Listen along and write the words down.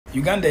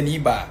Uganda ni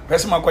ba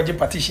person makwaje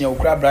partition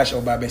okura brush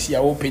or babesi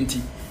a o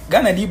penti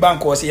Ghana ni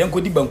bank o se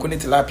yanko di banko ne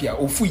tilapia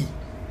ofui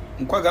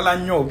nkwagala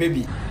nyo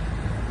baby.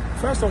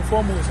 First and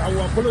foremost, I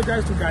will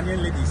apologize to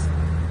Ghanaian ladies.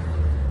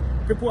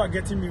 People are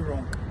getting me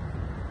wrong.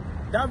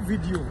 That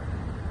video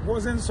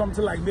wasn't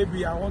something like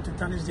maybe I want to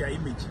tarnish their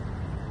image.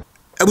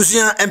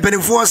 Abusia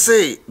empenifo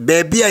say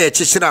baby a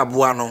yechechira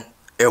aboa no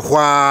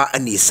ehwa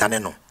ani sane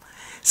no.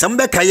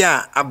 Sambe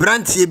kaya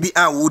abrantie bi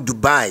a wo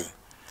Dubai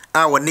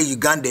a wone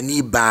Uganda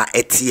ni ba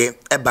etie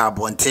eba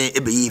abonten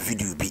ebe yi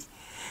video bi.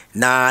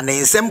 Na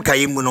ne nsem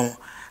kaye mu no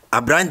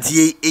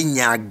abrantie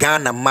enya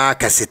Ghana ma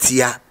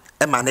kasetia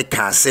e ma ne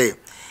ka say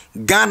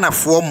Ghana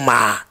fo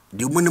ma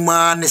di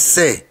munima ne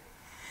say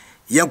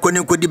yankoni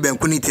nkodi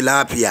benkoni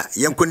tilapia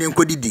yankoni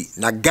nkodi di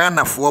na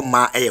Ghana fo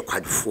ma eye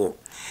kwadfo.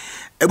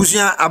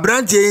 Ebusia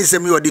abrantie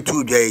nsem yodi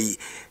tu dwa yi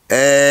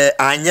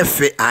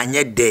anyefe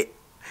anyede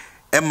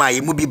e ma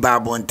yi mu bi ba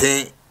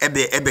abonten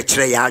ebe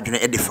kire ya adwene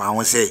e de fa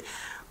ho say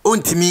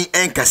ontimi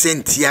enkase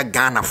ntia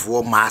Ghana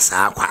fo ma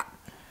sa akwa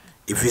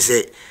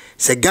ifise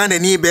se Ghana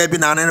ni baby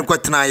na nan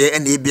kwatena ye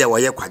ene bia wo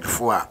ye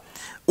kwadfo a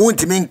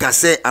ontimi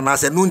nkase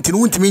anase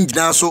ontimi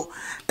ngina so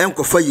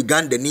enkofa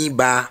Uganda ni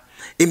ba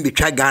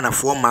imbitwa Ghana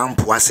fo ma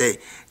mpo ase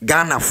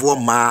Ghana fo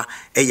ma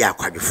eya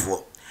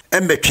kwadfo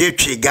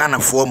embetwetwe Ghana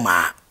fo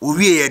ma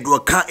uwie ye do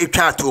ka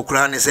etwa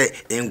atokura ne se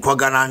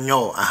nkogana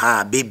nyo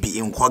aha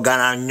baby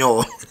nkogana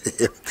nyo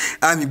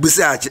ami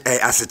busa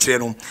asechire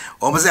no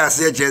omusa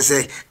asechire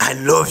say I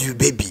love you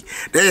baby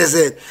they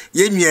say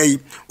yenua yi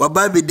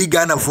waba di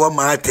Ghana fo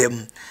ma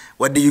atem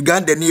wade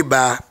Uganda ni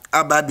ba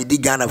aba di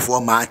Ghana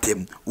fo ma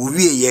atem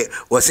uwie ye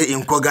wo se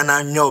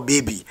nkogana nyo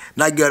baby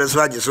na girl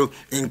so age so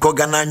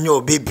nkogana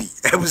nyo baby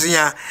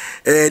ebusia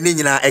ni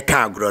nyina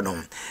eka agro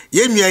no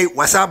yenua yi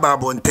wasaba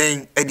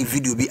bonten edi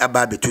video bi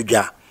aba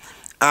betodwa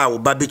a wo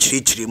ba be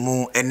chirichiri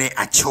mu ene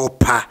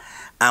acheopa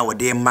a wo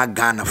de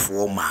magana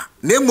fo ma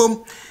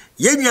nemom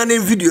yenua ne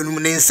video no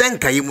ne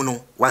nsenka yimu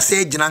no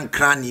wase gina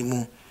nkrani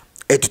mu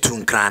etutu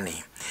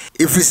nkrani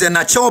ifise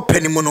na cheopa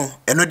ni mu no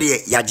eno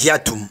de yagye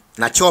atum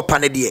na cheopa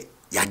ne de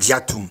yagye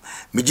atum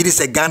mejiri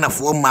se Ghana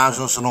fo ma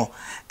so no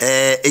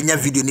enya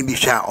video ni bi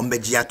hwa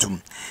ombegye atum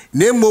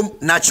nemom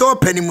na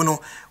cheopa ni mu no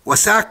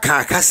wasa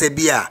ka kasa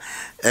bia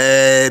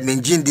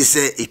menjindi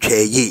se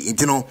etwaye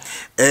intino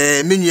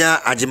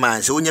menua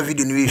agyeman se onya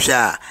video ni wi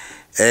hwa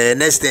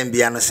next time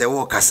bia no se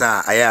wo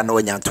kasa aya na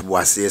onya ntobo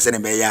ase se ne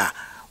be ya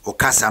o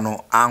kasa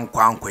no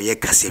ankwa ye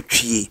kasa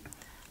twie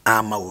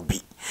ama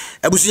obi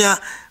abusuya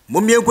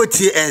momie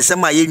kwatie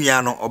ensema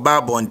yenua no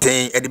oba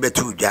bonten ede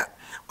betu dwa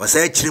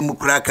wasa akiri mu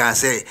kura ka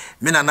se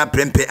me na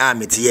prempe a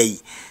metie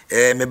yi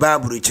me ba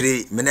aburu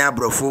kiri me na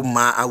abrofo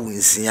ma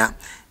awunsia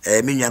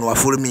menua no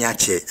waforo mi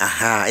ache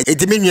aha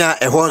enti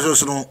menua ehwo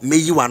so no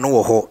meyi wa no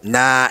wo ho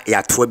na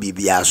yatoa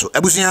bibia so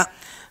abusuya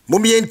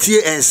momie ntie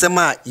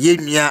ensema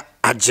yenua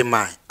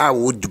agyema a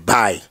wo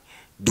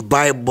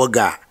Dubai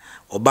boga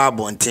oba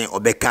bonten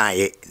obeka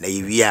ye na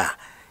yiwia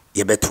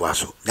ye betoa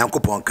so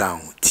yankopon kan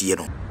ho tie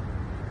no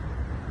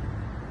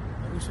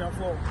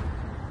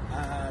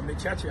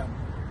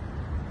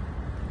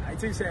I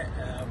think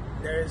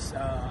there is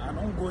an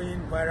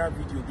ongoing viral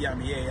video be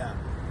am here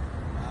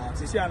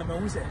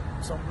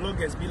some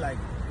bloggers be like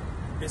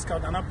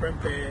Discount Nana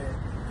Prempe,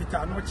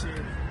 Peter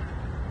Noche,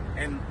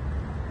 and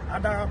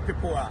other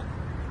people are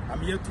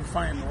I'm here to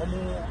find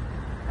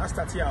I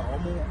start here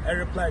a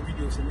reply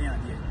videos in here.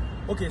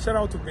 Okay, shout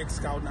out to Big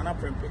Scout Nana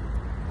Prempe.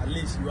 At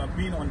least you have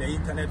been on the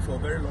internet for a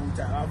very long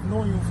time. I've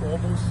known you for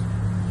almost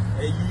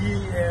a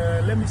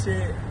year, let me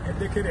say a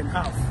decade and a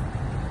half.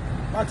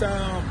 But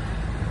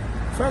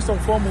first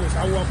and foremost,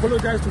 I will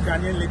apologize to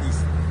Ghanaian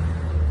ladies.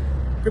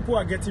 People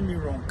are getting me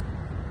wrong.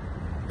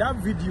 That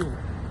video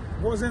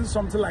wasn't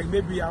something like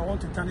maybe I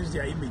want to tarnish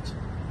their image.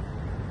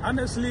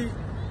 Honestly,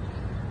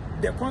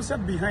 the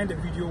concept behind the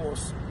video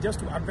was just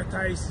to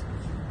advertise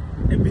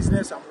a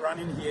business I'm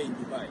running here in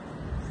Dubai.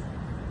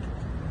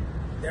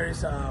 There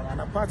is an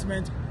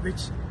apartment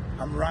which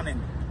I'm running,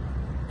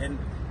 and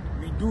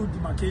we do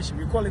demarcation,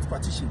 we call it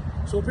partition.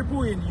 So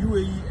people in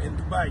UAE and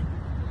Dubai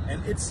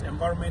and its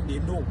environment, they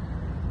know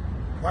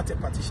what a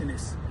partition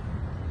is.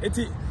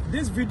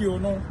 This video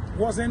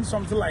wasn't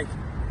something like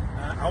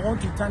I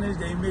want to tarnish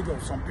the image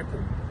of some people,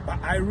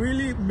 but I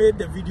really made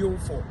the video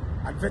for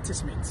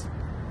advertisement.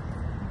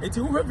 It's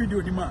a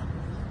video demand.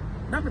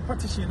 Now the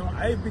partition,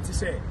 I bit to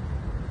say,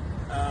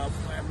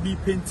 me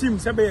painting,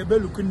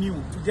 look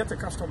new to get a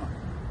customer.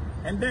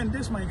 And then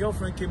my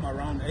girlfriend came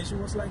around and she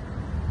was like,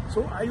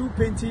 so are you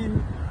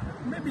painting?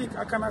 Maybe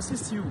I can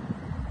assist you.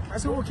 I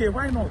said, okay,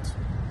 why not?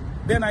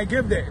 Then I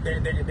gave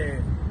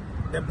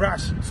the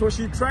brush. So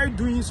she tried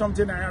doing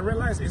something and I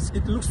realized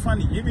it looks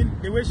funny. Even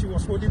the way she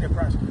was holding the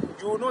brush.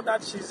 You will know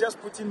that she's just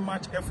putting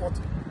much effort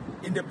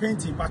in the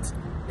painting, but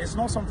it's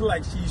not something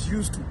like she's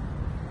used to.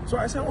 So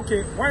I said,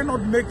 okay, why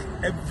not make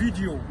a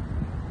video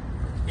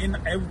in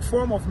a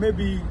form of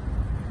maybe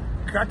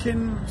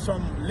cracking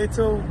some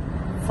little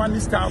funny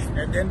stuff,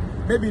 and then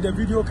maybe the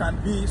video can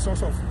be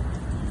sort of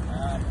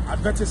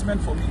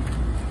advertisement for me.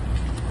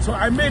 So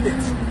I made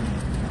it.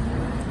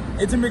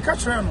 Eti me ka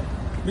kyerɛ no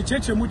me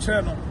cheche mu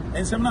kyerɛ no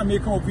ensɛm na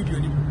make on video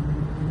ni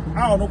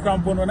a ono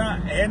krampo no na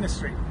ne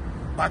sre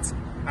but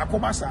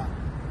akoba sa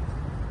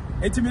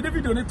eti me the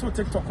video ne to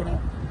TikTok no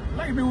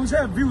like me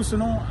say views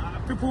no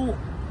people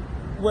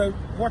were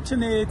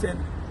watching it and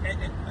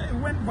it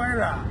went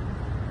viral.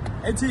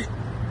 Eti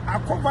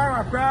akọ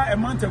viral a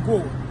month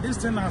ago. This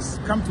thing has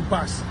come to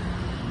pass.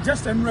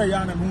 Just anywhere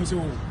yana who say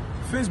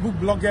Facebook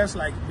bloggers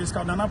like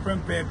Biscout Nana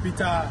Prempe,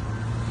 Peter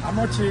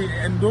Anoche,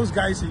 and those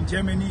guys in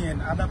Germany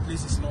and other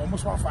places, no,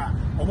 almost far,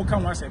 almost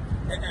can once.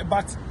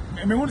 But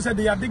I mean, say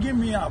they are digging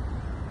me up,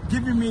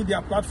 giving me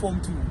their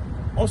platform to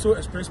also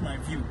express my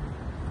view.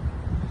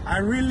 I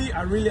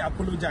really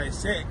apologize.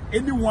 Say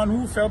anyone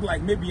who felt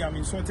like maybe I'm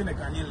insulting a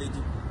Ghanaian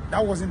lady,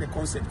 that wasn't the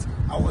concept.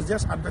 I was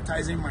just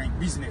advertising my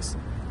business.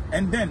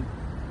 And then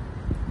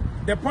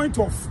the point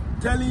of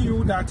telling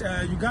you that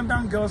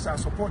Ugandan girls are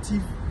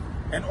supportive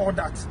and all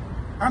that,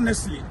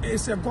 honestly,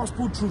 it's a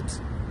gospel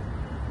truth.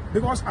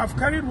 Because I've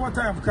carried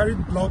water, I've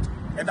carried blood,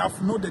 and I've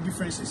known the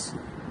differences.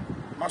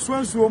 My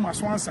swanso, my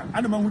swansa,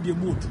 and the man who they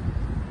moved.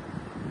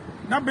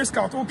 Now, best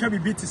out, okay, be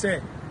beat to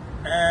say,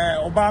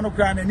 Obano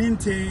Gran and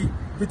Inte,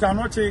 Peter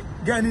Noche,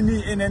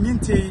 Ganini, and an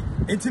Inte,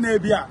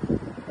 Intinabia,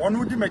 one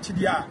who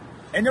dimachidia,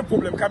 any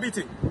problem,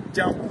 Kabiti,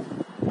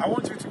 Jambu. I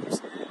want you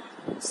to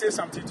say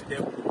something to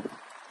them.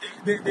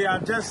 They are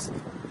just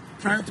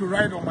trying to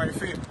ride on my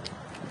fame.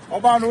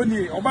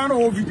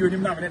 Obano video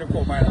him now and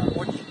call my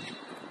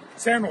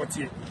say no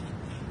tea.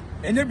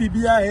 And then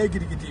BBI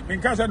giddy,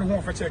 because I don't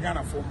want to fetch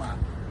Ghana for ma.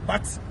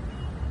 But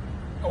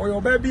or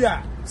your baby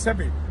are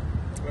seven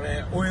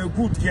or a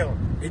good girl.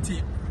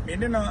 Eti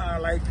and then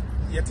like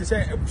yet to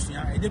say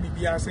Ebusia, and then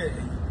BBI say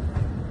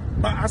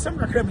but as some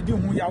creme do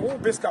who you are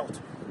best out.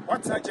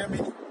 What's that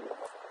Germany?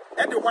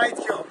 And the white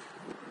girl.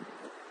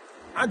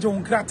 I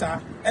don't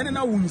crater, and then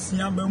I won't see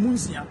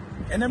Munsia,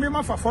 and I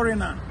remember for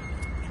foreigner.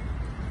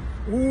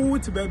 Who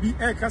to baby,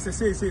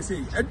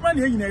 say. At one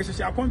year,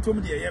 I come to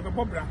me, the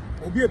Bobra,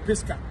 or be a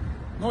pesca,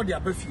 nor the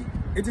Buffy.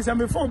 It is a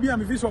before be a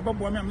visual of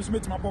Bob, I must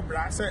meet my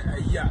Bobra, say,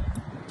 yeah,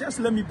 just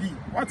let me be.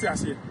 What I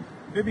say,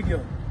 baby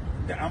girl,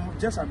 I'm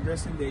just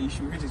addressing the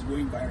issue which is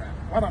going viral.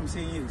 What I'm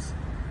saying is,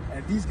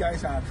 these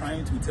guys are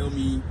trying to tell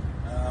me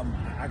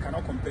I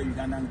cannot compare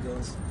Ugandan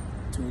girls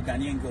to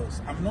Ghanaian girls.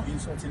 I'm not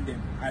insulting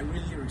them. I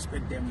really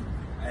respect them.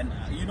 And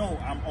you know,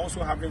 I'm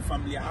also having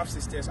family. I have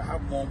sisters, I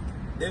have mom.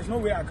 There's no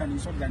way I can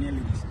insult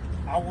Ghanaian ladies.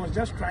 I was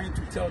just trying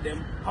to tell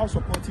them how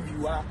supportive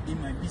you are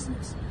in my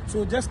business.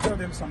 So just tell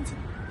them something.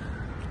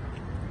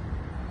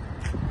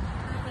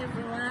 Hi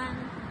everyone.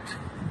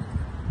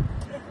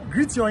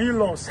 Greet your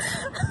in-laws.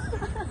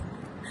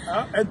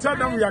 And tell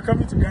them we are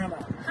coming to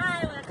Ghana.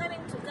 Hi, we are coming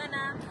to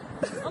Ghana.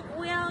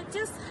 We are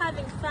just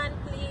having fun,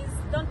 please.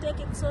 Don't take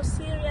it so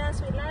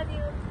serious. We love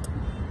you.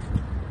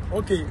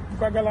 Okay,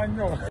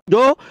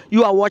 Joe,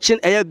 you are watching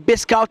a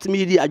Biscout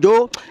Media.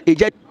 Joe, you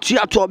get to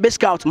a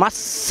Biscout. Must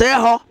say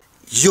her.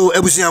 Yo,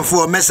 ebusian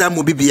for mesa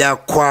mo bibia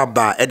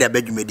kwaba e da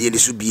badwumede ni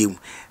so biem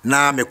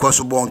na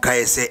mekoso bon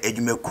kai se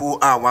adwumaku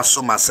a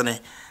waso masene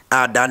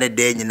a dane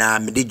de nyina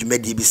mede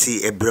dwumade bi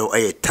se ebrɛw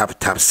e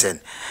tap sen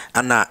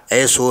ana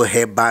eso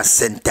heba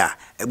center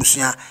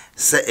ebusian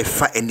se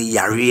efa eni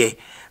yare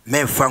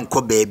memfa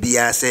nko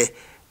baabia se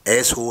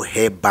eso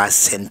heba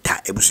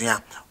center ebusian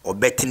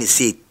obetini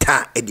se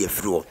ta e de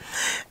afiro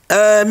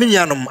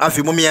minyanom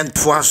afi mo me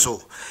ntoa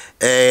so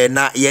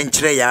na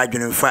yenkyere ya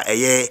adwenemfa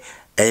eye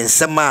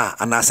ensema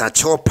anasa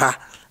chopa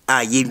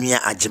a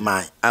yenua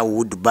agema a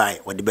wo Dubai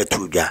wo de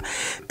betu dwa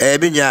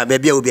binya bia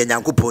bia obi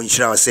anyankopon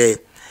hira wo se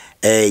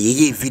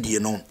yeye video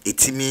no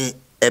etimi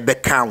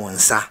ebeka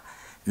wonsa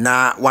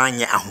na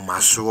wanye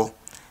ahomaso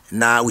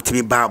na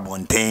utimi ba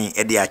bonten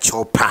e de a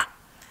chopa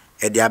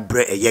e de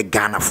abre eye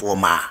Ghana for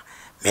ma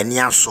mani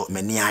aso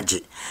mani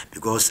age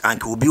because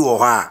anka obi wo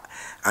ho a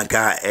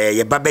anka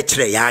ye ba be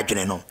kire ya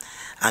adwene no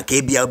anka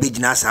ebia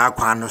obegina sa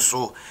akwa no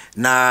so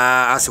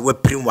na ase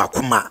waprim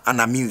wakoma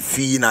ana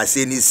memfi na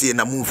se ni se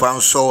na mumfa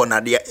nso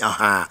na de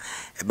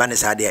eba ne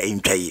sa de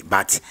entwai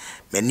but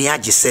mani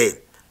age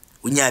se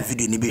unya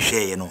video ni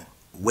behwe no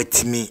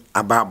watimi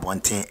aba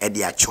bonten e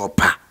de a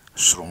chopa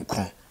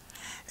soronko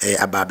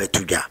aba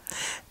betudwa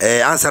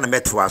ansa na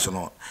metwa so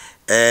no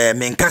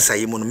menkasa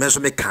yimu no menso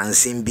me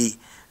kansen bi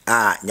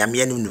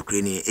nyame anu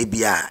nukre ni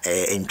ebia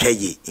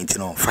entwaye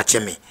intino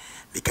facheme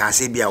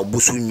because ebia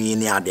obusu nwi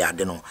ni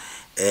ade no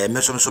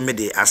meso so me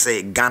de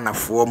ase Ghana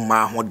for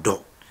ma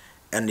hodo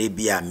ena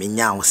ebia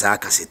menya ho sa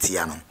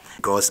kasetia no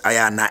because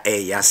aya na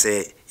ya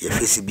se ye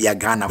face bia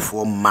Ghana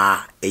for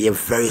ma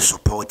very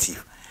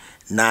supportive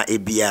na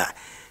ebia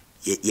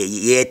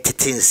ye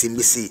tetensi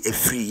misi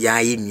efri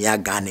ya nua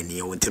Ghana ni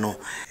intino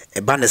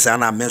eba ne sa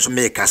na menso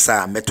me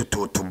kasa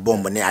metoto to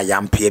bomb ne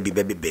ayampe bi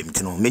bebem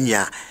intino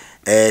menya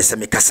se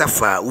me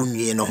kasafa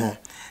unwie no ho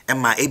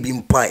ema ebi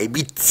mpa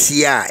ebi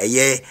tia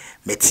eye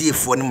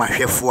metiefo ne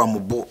mahwefo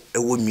amobo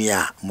ewo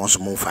nwia monso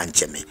monfa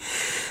ncheme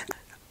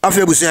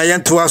afia busia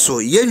yento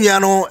aso yenwia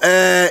no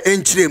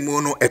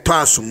enkyiremu no eto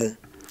aso mu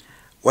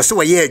wo se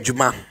wo ye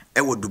adwuma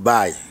ewo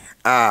Dubai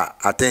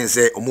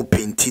atense omu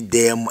penti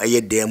dem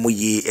eye dem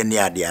yi ene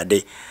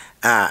ade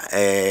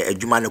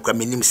adwuma no kwa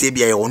menim se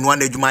bia ye ono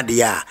an adwuma de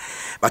ya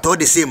but all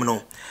the same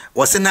no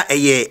wose na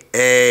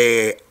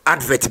eye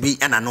advert bi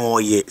ana no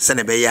ye se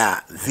ne be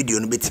ya video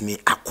no betimi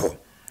akọ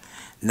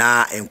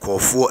na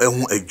enkofo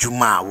ehu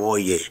adwuma a wo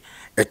ye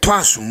eto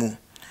asomu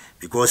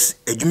because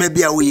adwuma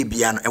bia wo ye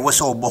bia no e wo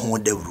se wo bo ho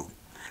dawru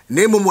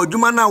na emom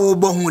adwuma na wo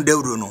bo ho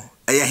dawru no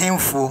eye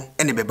hemfo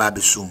ene be ba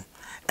besum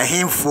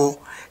ehemfo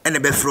ene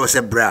be fro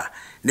se bra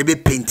ne be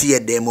penti ye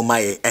dem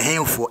maye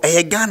ehemfo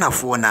eye Ghana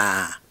fo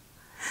na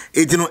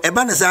etino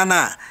eba ne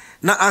sana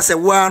na ase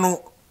wa no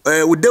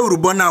wo dawru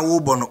bo na wo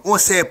bo no wo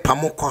se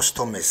pamo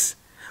customers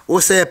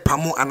wo se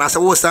pamo anase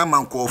wo sa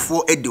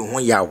mankofo edi ho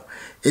yaw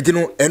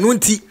etino enu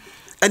nti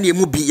ene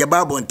emu bi ye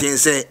ba bonten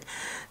se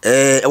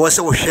wo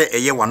se wo hwe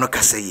eye wano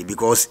kasa yi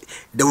because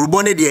dawru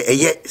bo ne de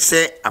eye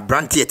se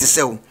abrante ete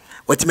se wo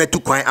watimetu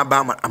kwan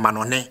aba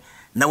amanone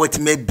na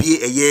watime bie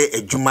eye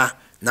adwuma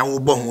na wo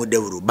bo ho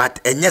dawru but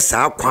enye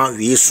saa kwan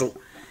wi so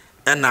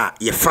na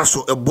ye fa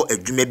so ebo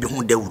adwuma bi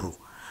ho dawru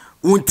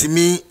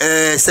untimi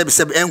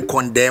seb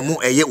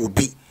enkondemu eye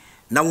obi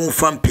na wo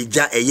fa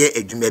mpagya eye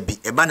adwuma bi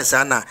eba ne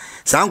saa na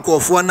saa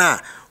nkofo na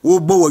wo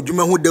bo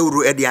adwuma ho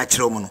dawru e de a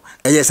kire mo no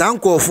eye saa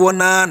nkofo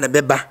na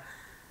beba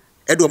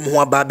e do mo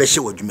ho aba be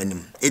hye adwuma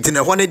nim etine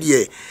ho ne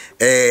de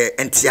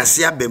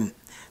entiase abem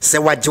se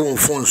wagye wo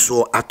mfon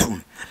so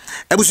atom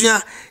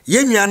abusuya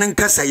yenwia ne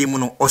nkasa yi mu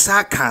no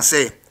osa ka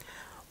se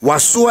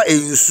wasoa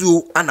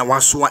ensuo ana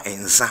wasoa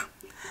ensa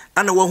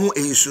ana wahu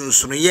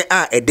ensunsuno ye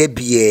a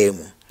edabie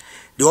mu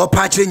de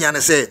opa kire nya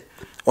ne se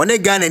one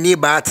Ghana ni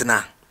ba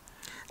atena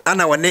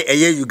ana one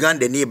eye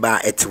Uganda ni ba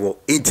etwo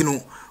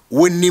entinu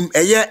wonim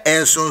eye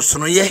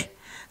ensunsuno ye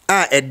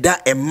a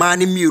eda ema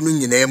ne mienu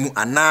nyina mu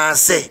ana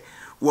se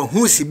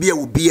wahu sibia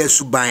obi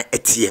asuban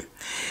etie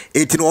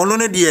entinu ono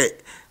ne de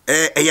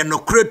eye no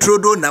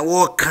kretrodo na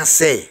wo ka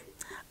se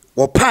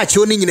wo patch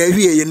oni nyina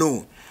hwie ye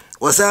no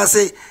wo sa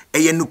se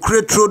eye no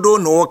kretrodo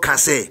no wo ka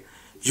se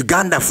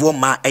Uganda for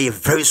ma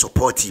very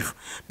supportive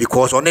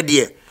because on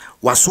the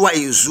wasoa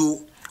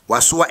enzu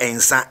wasoa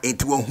ensa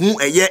enti wo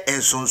hu eye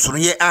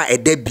ensonsonoye a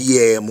eda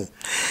bie mu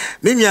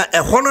menua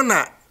ehono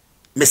na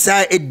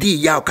mesa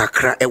edi ya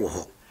kakra ewo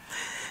ho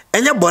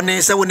enye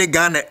bone se woni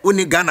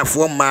Ghana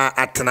for ma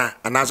atena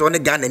anaso woni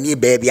Ghana ni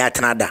ba bia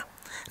atena da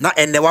na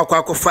enne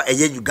wakwakofa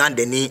eye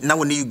Uganda ni na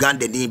woni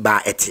Uganda ni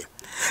ba ete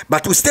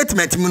but to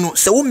statement mu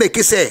se wo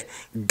make say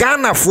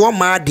Ghana for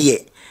ma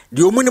de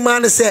omuni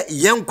man se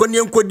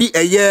yenkodi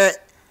eye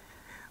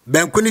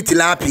benkoni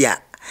tilapia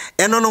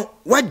eno no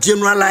what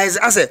generalize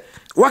ase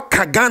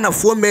waka Ghana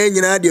for ma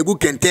nyina de gu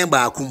kenten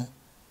ba akum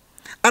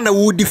ana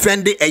wo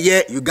defend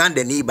eye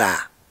Uganda ni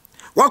ba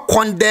wa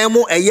condemn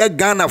eye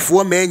Ghana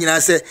for ma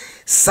nyina se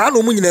sa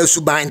no mu nyina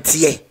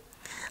subantie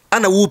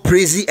ana wo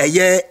praise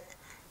eye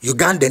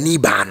Uganda ni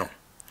ba no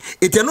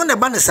eteno ne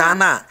ba ne sa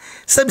na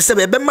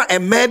sebe be ma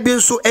ema bi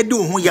nso edi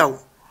ho yaw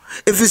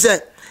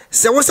efise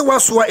se wo se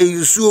wasoa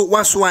ensuo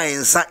wasoa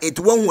ensa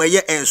eti wo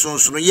eye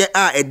ensonsono ye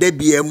a eda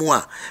bia mu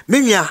a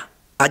menua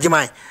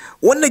ageman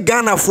wonne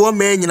Ghana for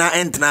ma nyina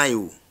entena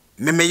yo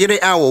memeyere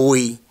a wo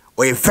yi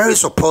o very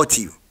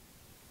supportive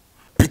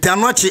Peter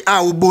Nochi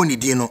a wo boni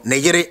di no ne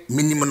yere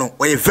minim no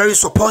o very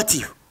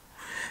supportive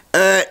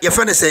ye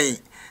friend say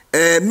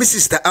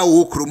Mrs. Ta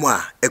awo kromu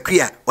a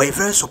akua o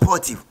very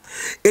supportive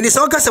eni se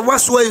woka se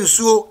wasoa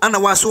ensuo ana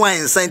wasoa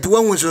ensa enti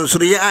wo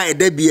nsonsono ye a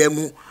eda bia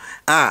mu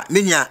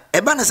menua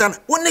eba na san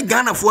wonne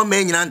Ghana for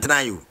ma nyina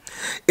ntena yo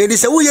eni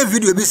se wo ye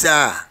video bi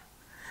sa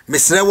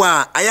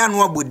mesrewa aya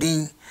no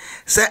abodin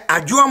se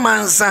adwo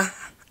mansa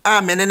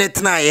a menene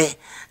tena ye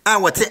a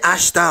wote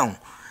Ashtown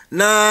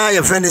na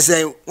ye friend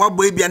say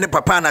wabo ebia ne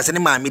papa na se ne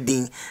maame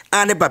din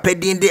a ne papa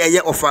din de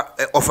eye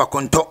ofa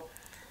konto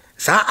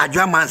sa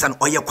adwo mansa no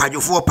oye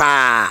kwadwofo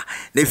pa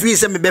na fi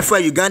se me befa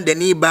Uganda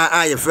ni ba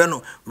a ye friend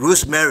no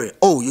Rosemary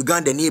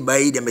Uganda ni ba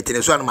yi de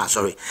metene so na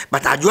sorry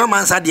but adwo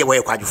mansa de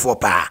oye kwadwofo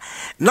pa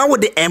na wo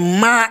de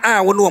emma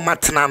a wo no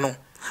matena no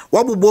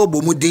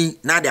wabobo mu din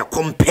na de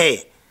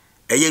compare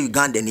eye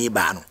Uganda ni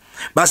ba no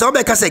but so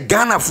be ka se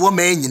Ghana for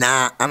ma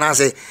nyina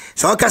anase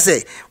so ka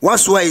se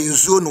wasoa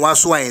ensuo no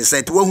wasoa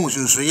ensa ti wahu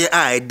sunsunye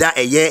a eda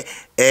eye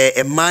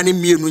emma ne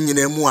mienu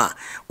nyina mu a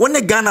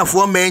wonne Ghana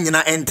for ma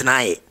nyina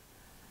entena ye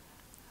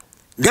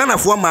Ghana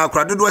for ma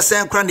akra dodo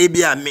sen kra na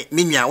bia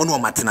menua wo no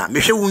matena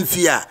mehwe wo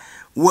mfi a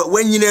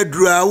wanyina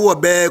dura wo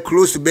be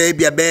close to be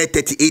bia be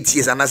 38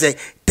 years anase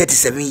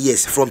 37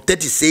 years from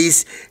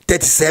 36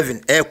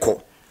 37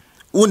 eko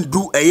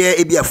undu eye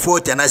ebia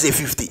 40 anase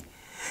 50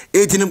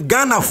 etinum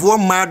Ghana for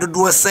ma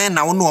dodo sen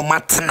na wo no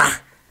matena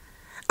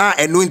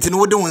eno ntino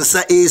wo de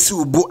wonsa esi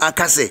ubo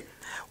akase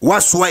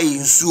wasoa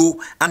ensuo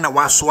ana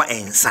wasoa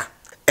ensa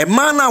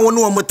ema na wo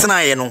no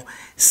motena ye no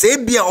se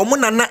bia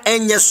omuna na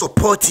enye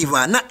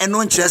supportive na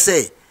eno nkire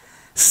se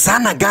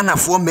sana Ghana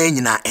for ma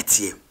nyina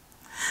etie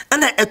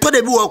ana eto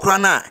de bi wo kra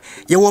na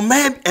ye wo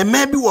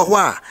ema bi wo ho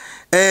a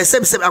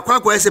sebe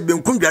akwakwa se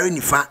benkum dware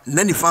nifa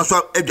na nifa so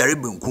adware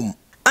benkum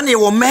ane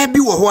wo ma bi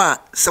wo ho a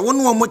se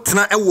wono wo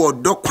motena e wo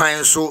do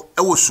kwan so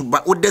e wo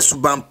suba wo de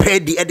suban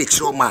pedi e de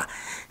kiro ma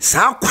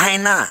saa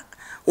kwan na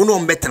wono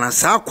mbetena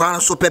saa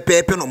kwan so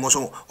pepepe no mo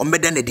so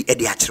ombeda na di e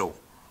de akiro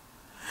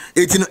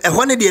etino e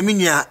ho ne de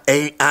menua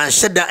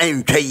anhyeda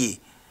antwaye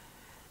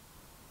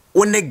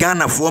wone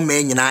Ghana fo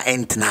ma nyina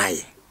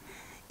entnae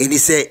eni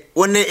se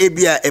wone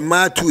ebia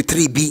ema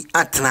 2-3 bi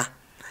atena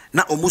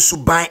na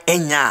omusuban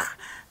enya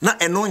na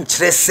eno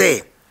nkyere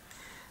se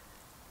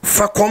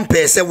fa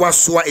compare se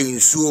wasoa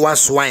ensuo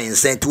wasoa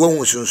ensent wo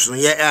hu sunsun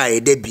ye a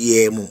ede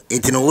bie mu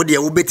entino wo de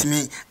wo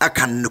betimi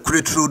aka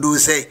nkureturo do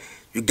se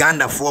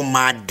Uganda for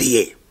ma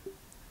de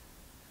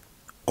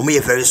omo ye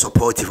very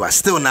supportive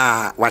still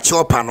na wache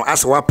opa no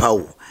as wapa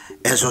wo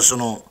enso so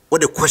no wo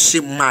de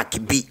question mark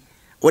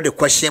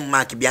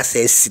bi asa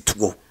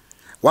esituo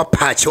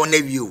wapa che on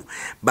view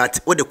but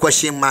wo de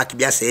question mark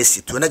bi asa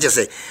esituo na je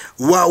se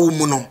wa wo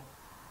mu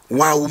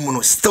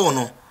no still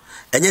no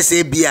enye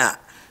se bia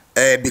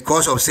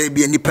because of say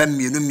be nipa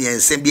mienu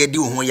miense be di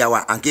ho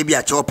yawa anke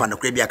bia che opa no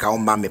kra bia ka o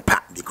ma me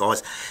pa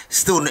because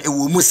still no e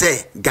wo mu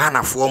say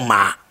Ghana for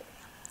ma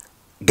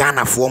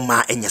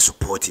enye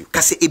supportive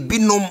kase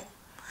ebinom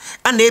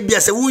ana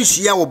ebia se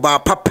wunhia wo ba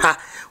papa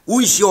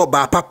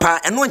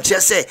eno nche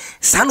se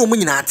sa no mu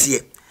nyina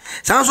ate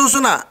sa so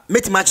na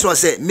metima kire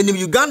se minim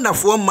Uganda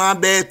for ma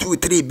be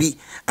 2-3 bi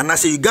ana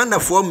se Uganda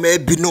for ma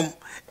ebinom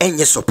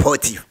enye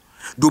supportive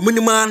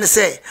domunima ne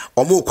se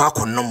omo kwa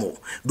akonomo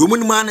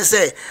domunima ne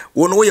se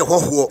wono wo ye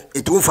hoho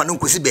etu mfa no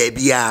nkosi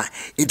baabia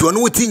etu ono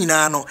wuti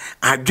nyina no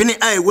adwene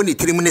ai wo ne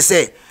tirim ne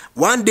se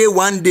one day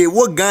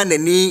wo Ghana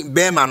ni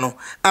bema no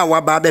a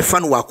wa ba be fa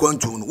no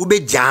wakwantu no wo be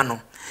gya no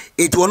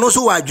etu ono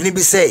so wa adwene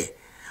bi se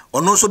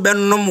ono so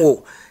bennom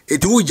wo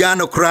etu wo gya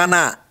no kra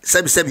na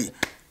sebi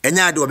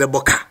enya ade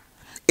obeboka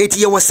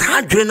eti ye wo sa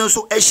adwene no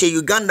so ehye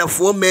Uganda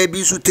fo ma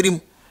bi so tirim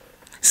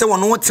se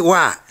wono wote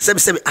wa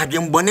sebi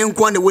adwenbone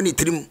nko na wo ne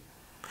tirim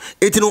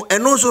etino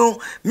eno so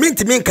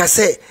minti ka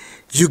se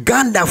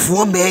Uganda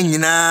fo ma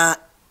nyina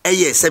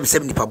eye sebi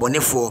nipa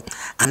bonefo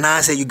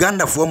ana se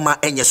Uganda fo ma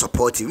enye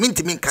supportive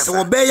minti ka se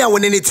wo be ya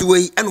woni ne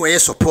tiwei eno ye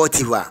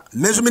supportive a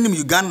menso minim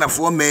Uganda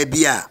fo ma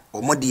bi a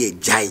omo de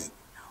ejai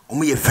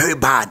omo ye very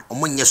bad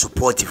omo nye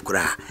supportive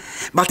kura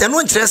but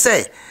eno nkire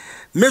se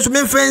menso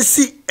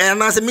menfansi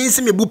ana se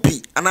mensi me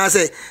bupi ana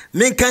se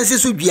menkansi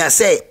so dua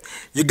se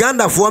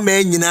Uganda fo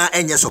ma nyina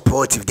enye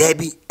supportive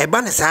debi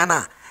eba ne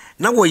sana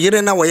na wo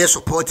yire na wo ye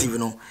supportive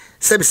no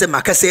sebi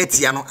makasa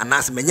etia no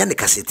anase menya ne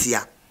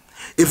kasetia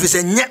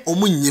efise nye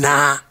omu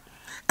nyina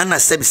ana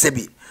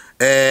sebi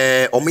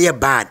omu ye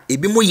bad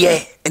ebi mu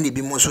ye ene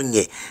ebi mu so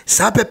nye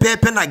sa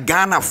pepepe na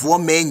Ghana fo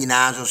ma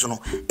nyina so no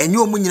enye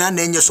omu nyina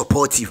na enye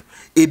supportive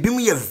ebi mu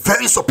ye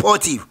very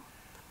supportive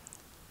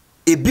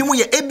ebi mu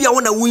ye ebia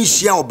wona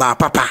wunhia oba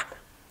papa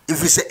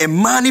efise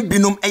emani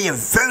binom eye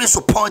very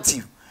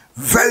supportive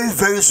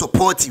very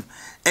supportive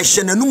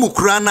ehye nanum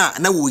kura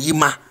na wo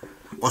yima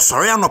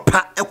osore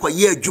anopa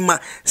ekwaye adwuma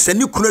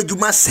sani kunu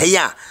adwuma sey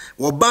a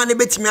wo ba ne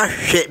betimi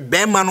ahwe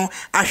bema no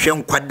ahwe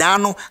nkwada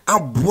no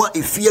aboa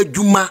efi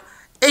adwuma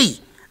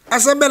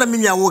asambe na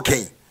minya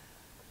woken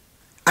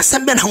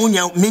asambe na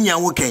wonya minya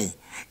woken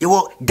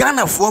yewo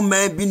Ghana fo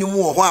ma bi ni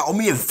mu ho a o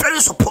me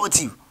very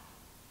supportive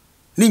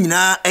ni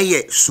nyina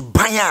eye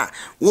suban a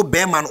wo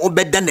bema no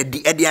obeda na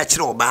di ade a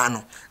kire oba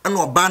no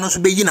ana oba no so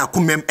beyi na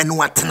komem ene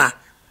watena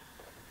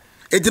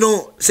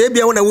etino se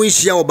bia wona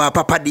wonhia oba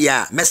papa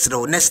dia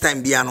mesro next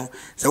time bia no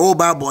se wo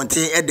ba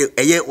bonten ede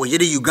eye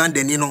oyere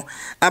Uganda ni no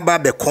aba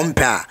be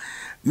compare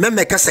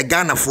meme ka se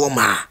Ghana fo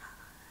ma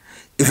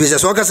if is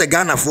so ka se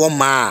Ghana fo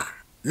ma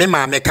me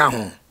ma me ka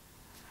ho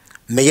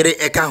me yere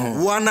e ka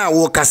ho wana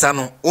wo kasa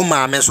no o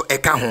ma me so e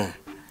ka ho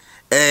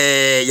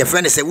ye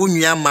friend se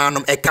wonua ma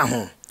no e ka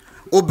ho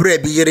o bra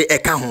bi yere e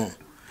ka ho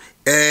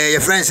ye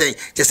friend say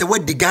se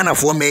wadi Ghana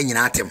fo ma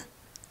nyina atem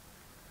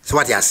so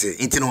what you say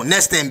intino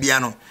next time bia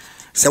no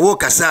se wo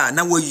kasa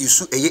na wo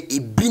yusu eye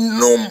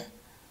ebinom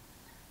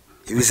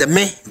ebi se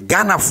me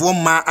Ghana fo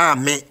ma a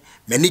me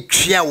ni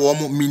twia wo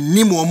mo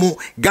minim wo mo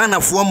Ghana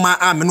fo ma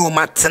a me no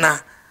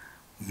matena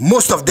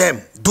most of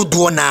them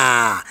dodo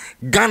na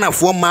Ghana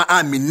fo ma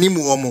a minim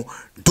wo mo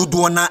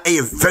dodo na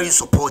very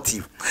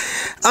supportive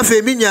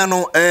afa binya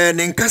no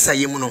ne nkasa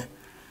yemu no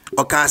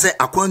o ka se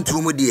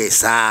akwantu mu de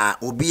sa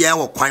obi a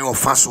wo kwan wo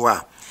fa so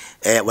a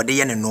wo de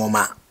ye ne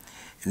noma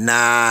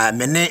na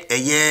mene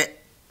eye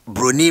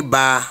broni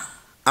ba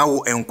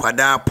awo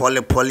enkwada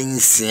poli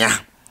nsia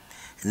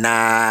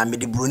na me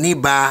de broni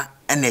ba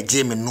ene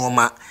je me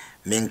noma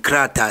me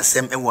nkrata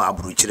sem ewo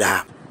abruchira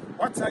ha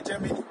what's that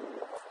Germany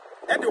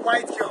and the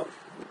white girl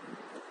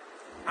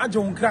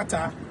ajo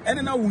nkrata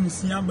ene na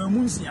wunsia ma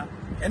munsia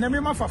ene me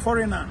ma fa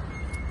foreigner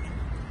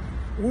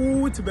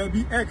to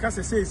baby e ka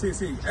se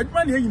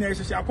edman ye nyina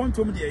ehye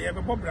akontom de ye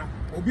be bobra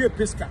obi e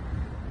pesca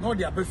no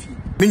de abafi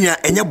minya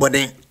enye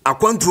boden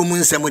akwantum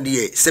nsem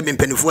de se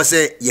bempanifo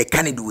se ye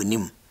Canada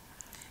wonim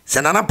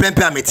se nana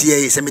prempe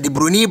ametie se me de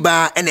broni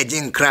ba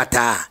energy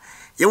nkrata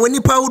ye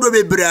woni pa wudo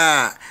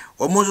bebra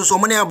omo so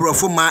ne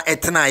abrofo ma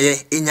etena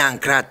ye enya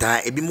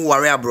nkrata ebi mu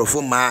ware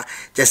abrofo ma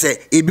je se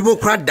ebi mu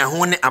kra da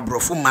ho ne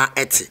abrofo ma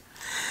ete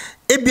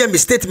ebia mi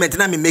statement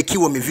na me make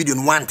wo me video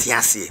no want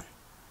ase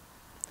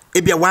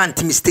ebia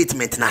want me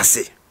statement na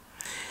ase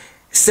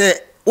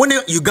se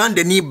one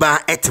Uganda ni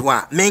ba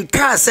etwa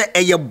menka se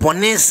eye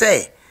bone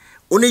se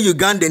one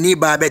Uganda ni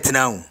ba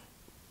betena ho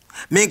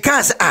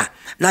menka se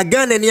na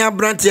Ghana ni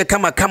abrante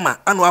kama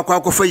anu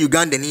akwa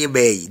Uganda ni ba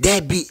yi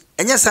dabi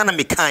enya sana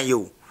me kan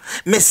yo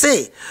me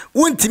say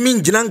wontimi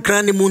ngina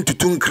nkran ne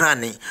muntutu nkran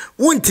ne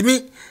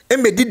wontimi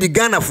emedidi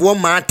Ghana fo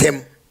ma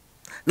atem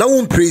na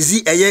won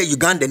prezi eye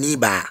Uganda ni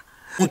ba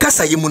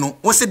nkasa yimu no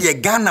wo se de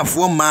Ghana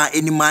fo ma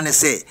enima ne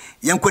se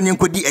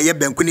yenkoni eye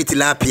benkoni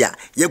tilapia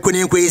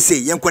yenkoni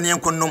yese yenkoni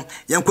nom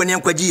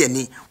yenkoni gi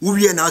yani wo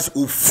wie na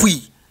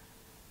ofui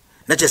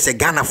na che se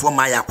Ghana fo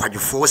ma ya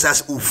kwadwefo wo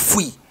sas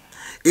ofui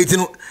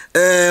etino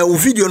o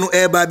video no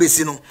eba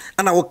besi no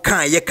ana wo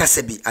kan ye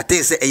kasa bi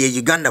ate se eye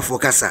Uganda fo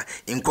kasa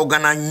inko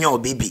Ghana nyo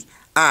baby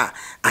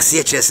ase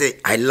ye che se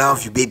I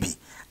love you baby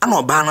ana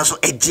oba no so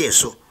eje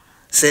so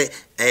se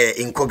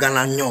inko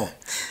Ghana nyo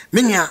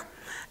minia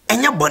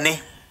enya bone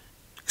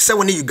se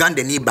woni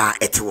Uganda ni ba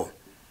etewo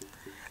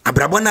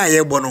abrabo na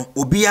ye bo no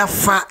obi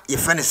afa ye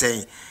fa ne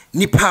sen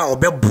nipa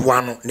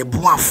obeboa no ne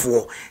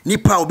boafo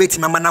nipa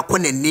obetima mana kɔ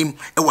nanim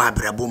e wa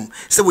abrabom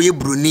se wo ye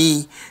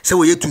bruni se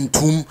wo ye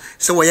tuntum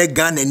se wo ye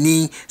Ghana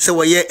ni se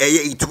wo ye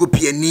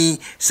Ethiopia ni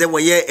se wo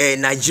ye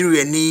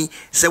Nigeria ni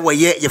se wo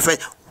ye fa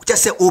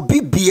just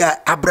obi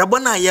bia abrabo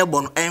na ye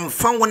bo no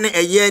emfa woni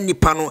eye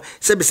nipa no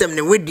se besem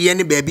ne wedie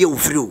ne baabia wo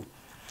firi o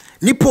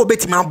nipa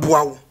obetima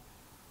aboa wo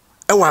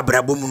ewa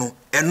abrabom no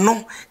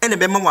eno ene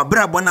be ma wa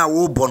abrabo na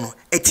wo bo no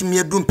etimi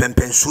adum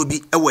pempenso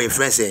bi ewa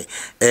efrense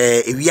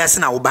ewiase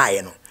na wo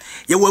baaye no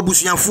ye wo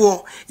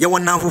abusuafo ye wo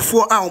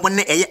nanfofo a wo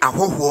ne eye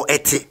ahoho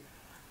ete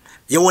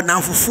ye wo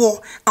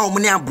nanfofo a wo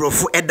ne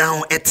abrofo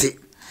edan ete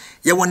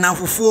ye wo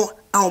nanfofo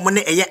a wo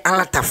ne eye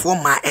alatafo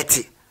ma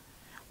ete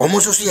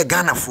omo so ye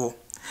Ghanafo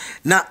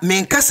na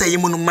menkasa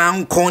yimu no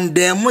man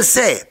kondem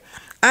se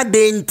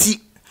adenti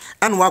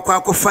an wakwa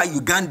akofa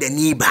Uganda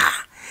ni ba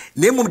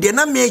nemum de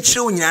na me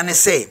kire nyina ne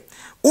se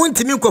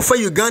untimi kofa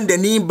Uganda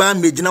ni ba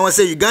megina wa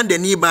se Uganda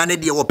ni ba ne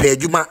de wo pa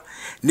adwuma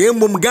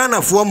nemum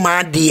Ghanafo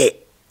ma de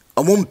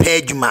omum pa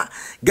adwuma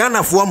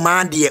Ghanafo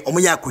ma de omo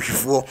ya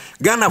kohwifo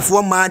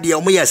Ghanafo ma de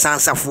omo ya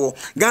sansafo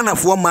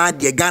Ghanafo ma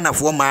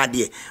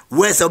de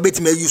wesa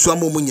obetime yusu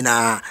amom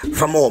nyina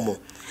fama omo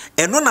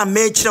eno na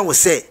me kire wo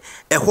se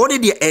ehode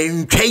de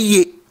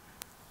entwaye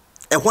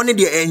ehone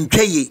de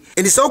entwaye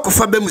eni se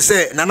okofa bem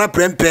se nana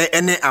prempe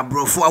ene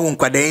abrofo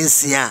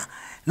awonkwadansia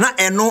na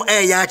eno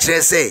ya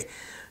kire se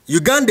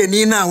Uganda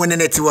ni na wone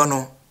neti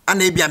wono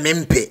ana ebia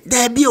mempe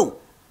da bio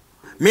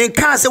me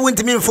ka se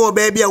wontimi mfo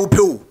ba bia wo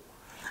pe o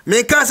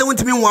me ka se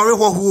wontimi nware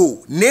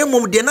hoho na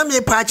emom de na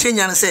me pa kire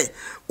nyan se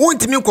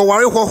wontimi ko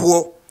ware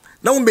hoho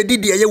na wo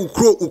bedidi eye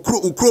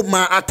ukro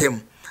ma atem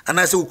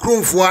ana se ukro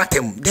mfo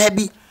atem da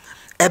bi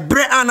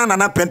ebre ana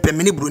na pempe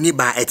mini bruni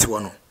ba eti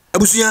wono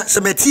abusuya se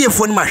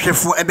metiefo no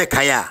mahwefo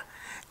ebekaya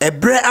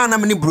ebre ana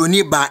mini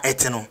bruni ba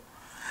eti no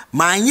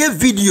manye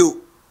video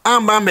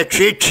amba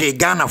metwetwe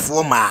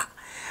Ghanafo ma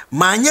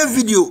manye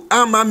video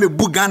amba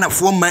mebu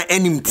Ghanafo ma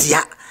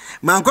animtia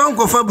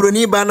mankwanko fa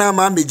broni ba na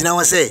ma megina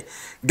wo se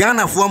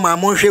Ghanafo ma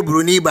monhwe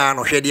broni ba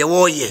no hwe de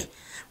wo ye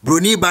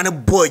broni ba ne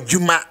bo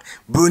adwuma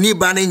broni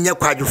ba ne nya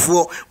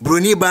kwadwofo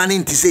broni ba ne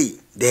ntisei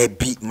da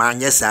bi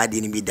manye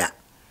saade ni bida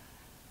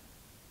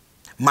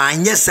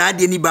manye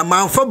saade ni ba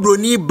manfa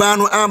broni ba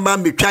no amba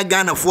metwa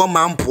Ghanafo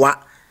ma mpoa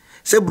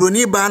se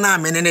broni ba na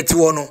amenene te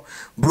wo no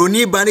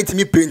broni ba ne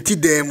timi penti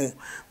demu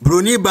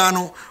broni ba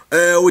no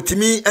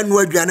otimi anu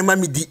aduane ma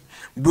medi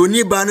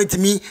broni ba no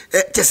timi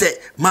chese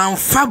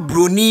manfa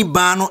broni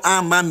ba no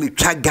ama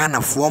metwa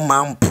Ghanafo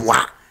ma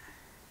mpoa.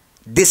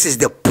 This is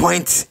the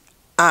point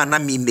na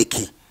me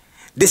making.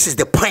 This is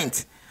the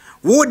point.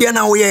 Wo de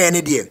na wo ye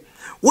ne de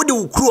wo de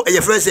ukro e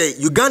yefre say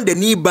Uganda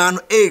ni ba no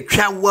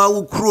twa wa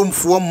ukro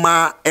mfo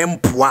ma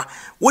mpoa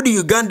wo de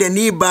Uganda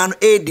ni ba no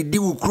didi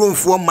ukro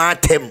mfo ma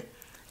tem.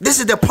 This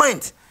is the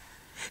point.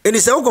 And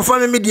it's a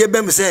ukofa me de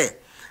bem say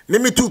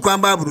me tu kwan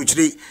ba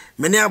buruchire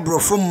me ne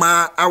abrofo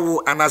ma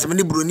awo anas me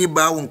ne broni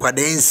ba wo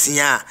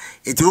nkwadansia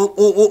eti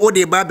o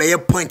de ba be ye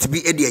point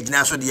bi e de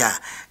agina so de a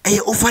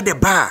over the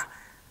bar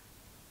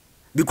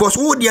because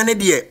wo de ne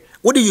de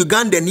wo de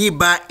Uganda ni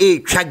ba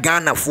twa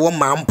Ghanafo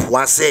ma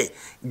mpoa se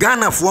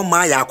Ghanafo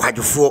ma ya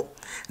akwadwofo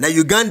na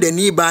Uganda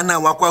ni ba na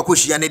wakwa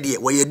akohia ne de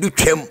wo ye du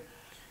twam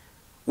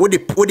wo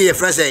de ye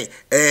friend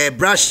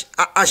brush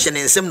ashen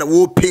ensem na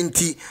wo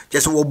penti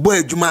just wo bo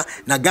adwuma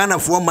na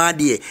Ghanafo ma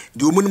de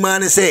omunuma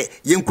ne se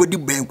yenkodi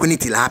bankuni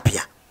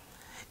tilapia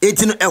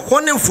enti no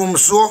ehone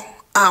mfomso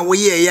a wo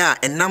ye ya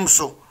enam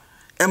so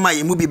ema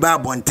ye mu bi ba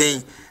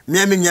bonten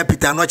nya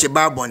Peter no che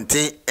ba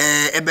bonten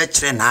ebe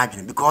kire na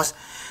adwene because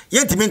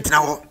yentimi ntina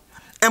ho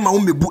ema wo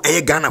mebu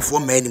eye Ghanafo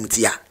ma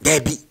animtia da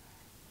bi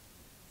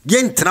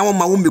yentina wo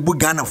ma wo mebu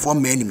Ghanafo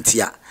ma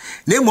animtia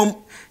na emom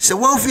se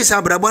wo office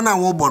abrabo na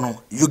wo bo no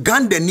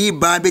Uganda ni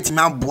ba betimi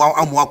aboa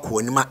amoa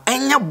ko ni ma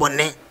enya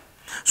bone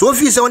So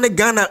if you say on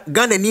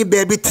Ghana ni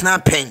baby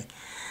tena pen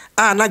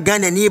na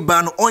Ghana ni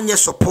ba no onye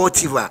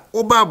supportive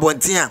oba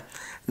abontia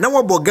na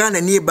wo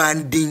Ghana ni ba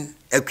ndin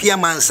akua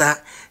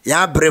mansa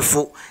ya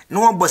brefo na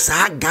wo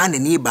sa Ghana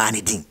ni ba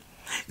ne din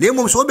na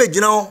mum so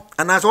obegina ho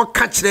ana so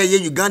ka kire ye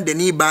Uganda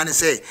ni ba ne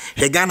say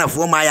hwe Ghana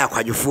fo ma ya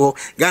kwadwefo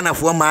Ghana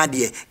fo ma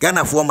ade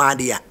Ghana fo ma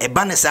ade ya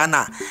eba ne sa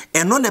na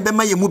eno na be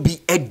ma ye mu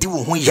bi edi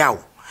wo ho yaw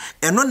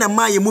eno na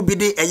ma ye mu bi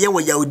de eye wo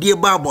yawdie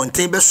ba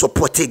abonten be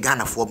support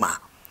Ghana fo ma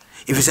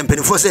if you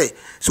simply for say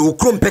so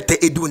ukrom pete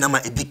edu na ma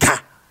ebika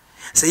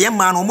say ye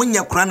ma no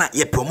munya kura na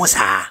ye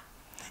promosa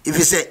if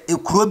you say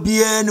ekuro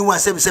bia ni wa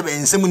sebe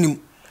ensem nim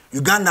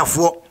Uganda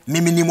fo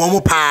miminim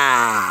omo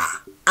pa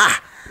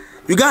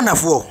Uganda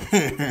fo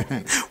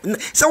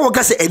say wo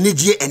ka say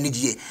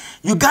enigye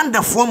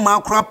Uganda fo ma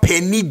kura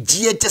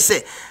penigye te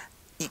say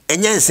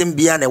enye nsem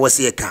bia na wo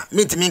say ka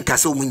mentimi nka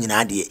say omu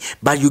nyina de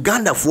but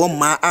Uganda fo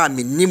ma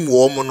minim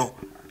wo mo no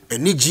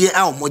enigye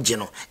a omoje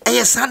no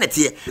eye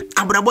sanete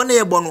abrabo na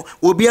ye bo no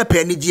obi apa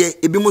enigye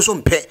ebi mo so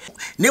mpe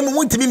na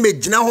mo ntimi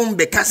megina ho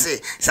mbe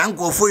kase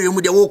sankofo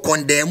yemu de wo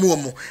condemn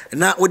mu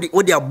na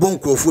wodi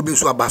abonkofo bi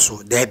so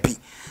abaso da bi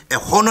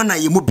hono na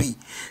yemu bi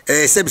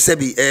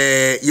sebi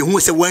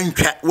yehu se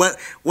wantwa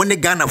woni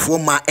Ghana fo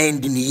ma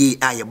end ni yi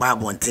aye ba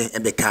abonten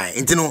ebe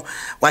kai ntino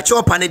wache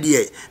opa ne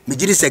de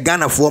megiri se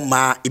Ghana fo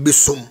ma ebi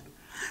som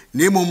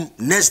nemum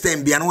next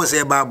time bia no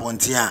se ba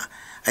abonten a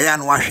aya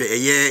no wahwe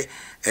eye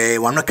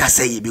wano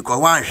kasei because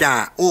one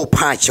sha o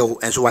pacho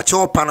and so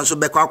wacho pano so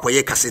beko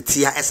akoye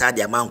kasetia esa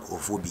de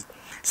amankofo bi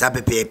sa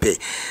pepepe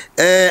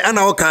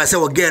ana o ka se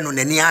o girl no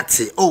nani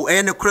ate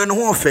ne kure no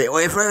ho fe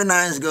o very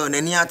nice girl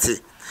nani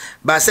ate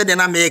ba se de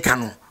na America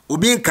no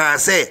obi nka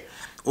se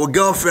o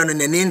girlfriend no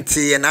nani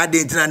nte na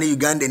ade ntina na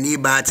Uganda ni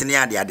ba ate ne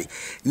ade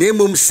na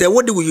mum se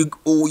wo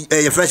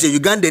de fresh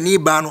Uganda ni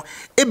ba no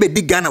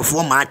ebedi Ghana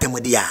fo ma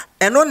atemode a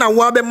eno na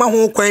wo be ma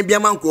ho kwan bi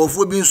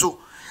amankofo bi nso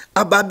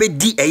ababe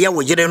di eya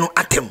wo yere no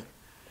atem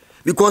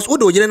because wo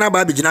do yere na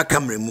ababe gina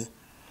camera mu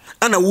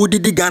ana wo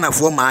didi Ghana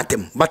fo ma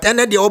atem but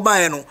ene de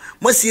obaye no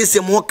masiese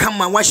mo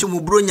kama wahye mu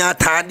bronya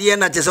atade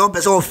na chese wo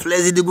pese wo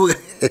flex di gu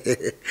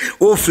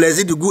wo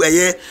flex di gu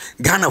eye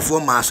Ghana fo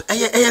ma so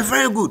eye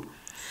very good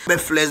be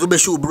flex wo be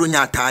show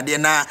bronya atade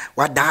na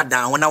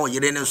wadada wona wo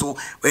yere ne so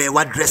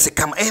wa dress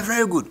kama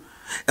very good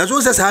and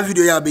so say have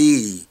video ya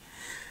be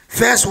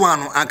first one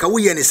anka wo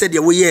ye ne said ye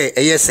wo ye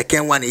eye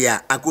second one ya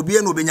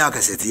akobie no obenya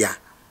akasetia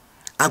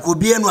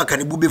akobie no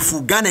akanibu befu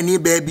Ghana ni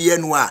baby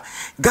enu a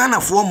Ghana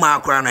fo ma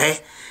akora no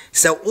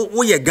se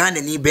wo ye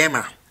Ghana ni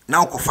bema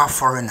na ukofa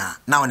foreigner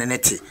na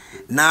onenete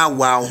na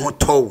wa ho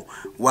to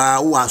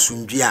wa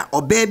asundua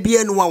obaby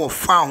enu a wo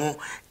fa ho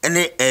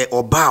ene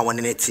oba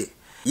wonenete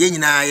ye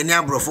nyina ye ne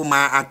abrofo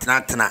ma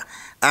atena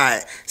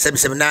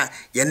sebi na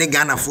ye ne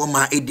Ghana fo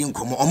ma edin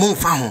komo omo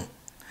mfa ho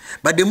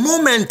but the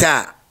moment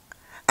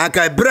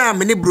aka bra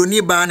me ne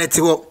broni ba na te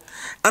ho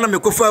ana me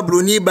kofa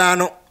broni ba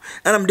no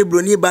ana mde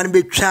broni ba no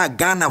betwa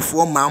Ghana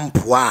fo ma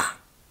mpoa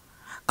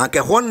anke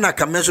honna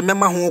kameso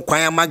mema ho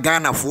kwan ma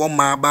Ghana fo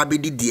ma ba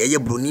bedidi eye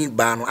broni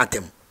ba no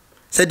atem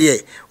se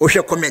de o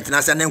hwe comment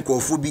na se ne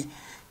nkofo bi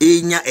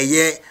enya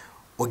eye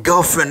o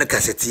girlfriend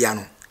kasetia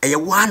no eye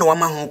wa na wa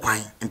ma ho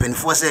kwan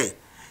mpenifo se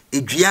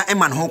edua e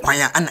ma no ho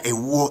kwan ana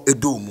ewuo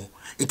edomu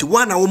iti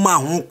wa na wo ma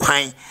ho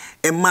kwan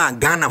e ma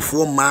Ghana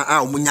fo ma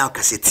a omunya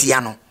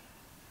kasetia no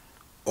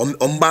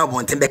omba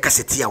abonten be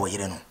kasetia wo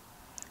yire no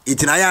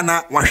itina ya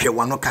na wahwe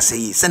wano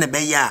kase yi se ne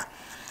be ya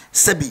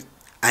sabi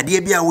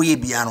ade bia wo ye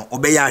bia no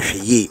obe ya hwe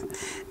yi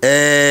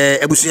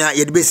ebusua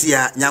ye de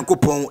besia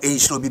nyankopon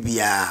enhiro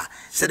bibia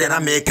se de na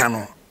meka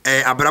no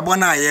abrabo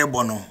na ye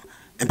bo no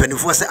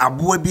empanifo se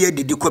aboa bia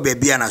didi ko ba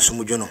bia na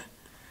somudwo no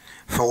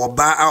fa wo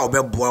ba a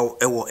obeboa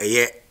ewo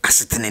eye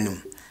asetenanim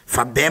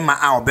fa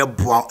bema a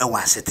obeboa ewo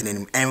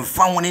asetenanim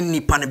emfa woni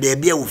nipa no ba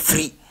bia wo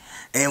free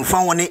emfa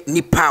woni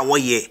nipa a wo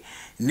ye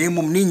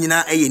nemum ni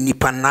nyina eye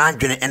nipa na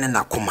adwene ene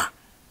nakoma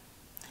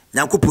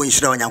nyankopon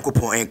nhira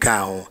nyankopon enka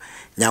ho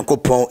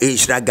nyankopon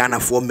nhira Ghana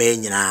fo ma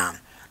nyina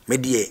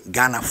medie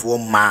Ghana fo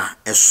ma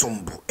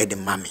esombo ede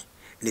mame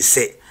ne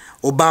se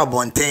oba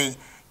bonten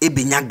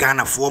ebinya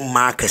Ghana fo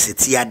ma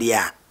kaseti ade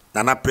a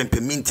nana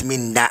prempement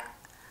minda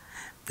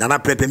nana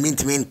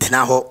prempement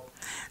mintina ho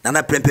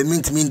nana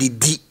prempement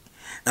di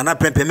nana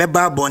prempement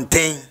ba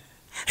bonten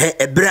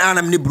ebre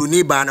anam ne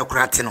bruni ba na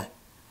kurate no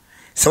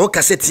se wo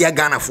kaseti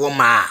Ghana fo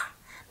ma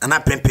nana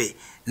prempe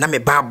na me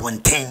ba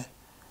bonten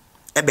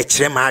ebe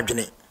kire ma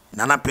adwene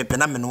nana prempe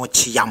na me no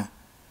chiam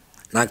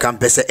na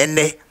kampese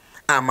enne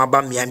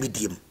amaba mia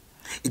medium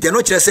ite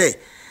no kire se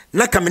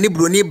na kamene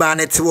broni ba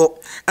na tewo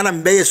ana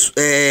mbe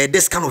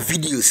this kind of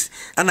videos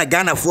ana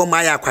Ghana fo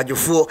ma ya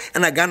kwadwefo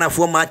ana Ghana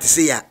fo ma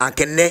tese ya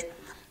ankenne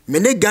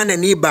mene Ghana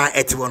ni ba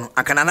etewo no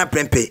akana na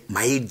prempe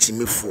ma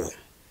yejimefo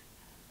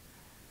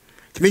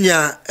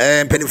timinya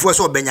mpenifo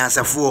so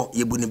obenyansafo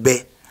yebuni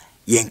be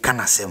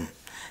yenkanasem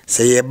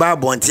se ye ba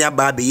bontia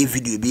ba be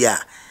video bi a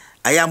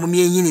aya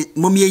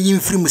momieyin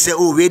film se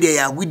o we dey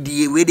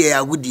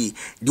agudie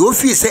the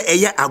office say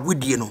eye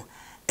agudie no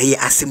eye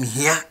asem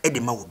hia e de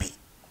ma obi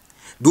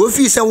do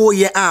fi se wo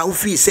ye a wo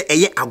fi se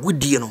eye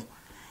agodie no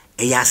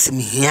eye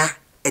asemhia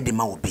e de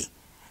ma wo bi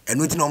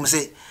enu ti no mo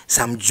say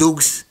some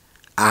jokes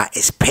are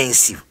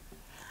expensive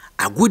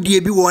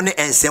agodie bi wo ne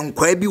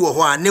ensenkwa bi wo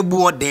ho a ne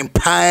bo den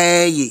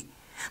paaye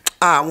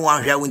mo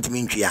ahwa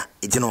wontimi ntwia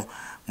enti no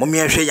mommy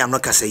ehwe yam no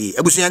kasa yi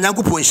abusunya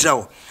nyankopon hyira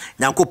wo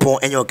nyankopon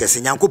enye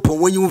okese nyankopon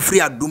wonyi wo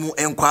firi adum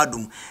enkwa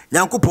adum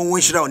nyankopon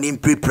won hyira wo ne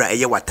mprepra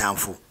eye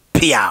watamfo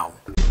piao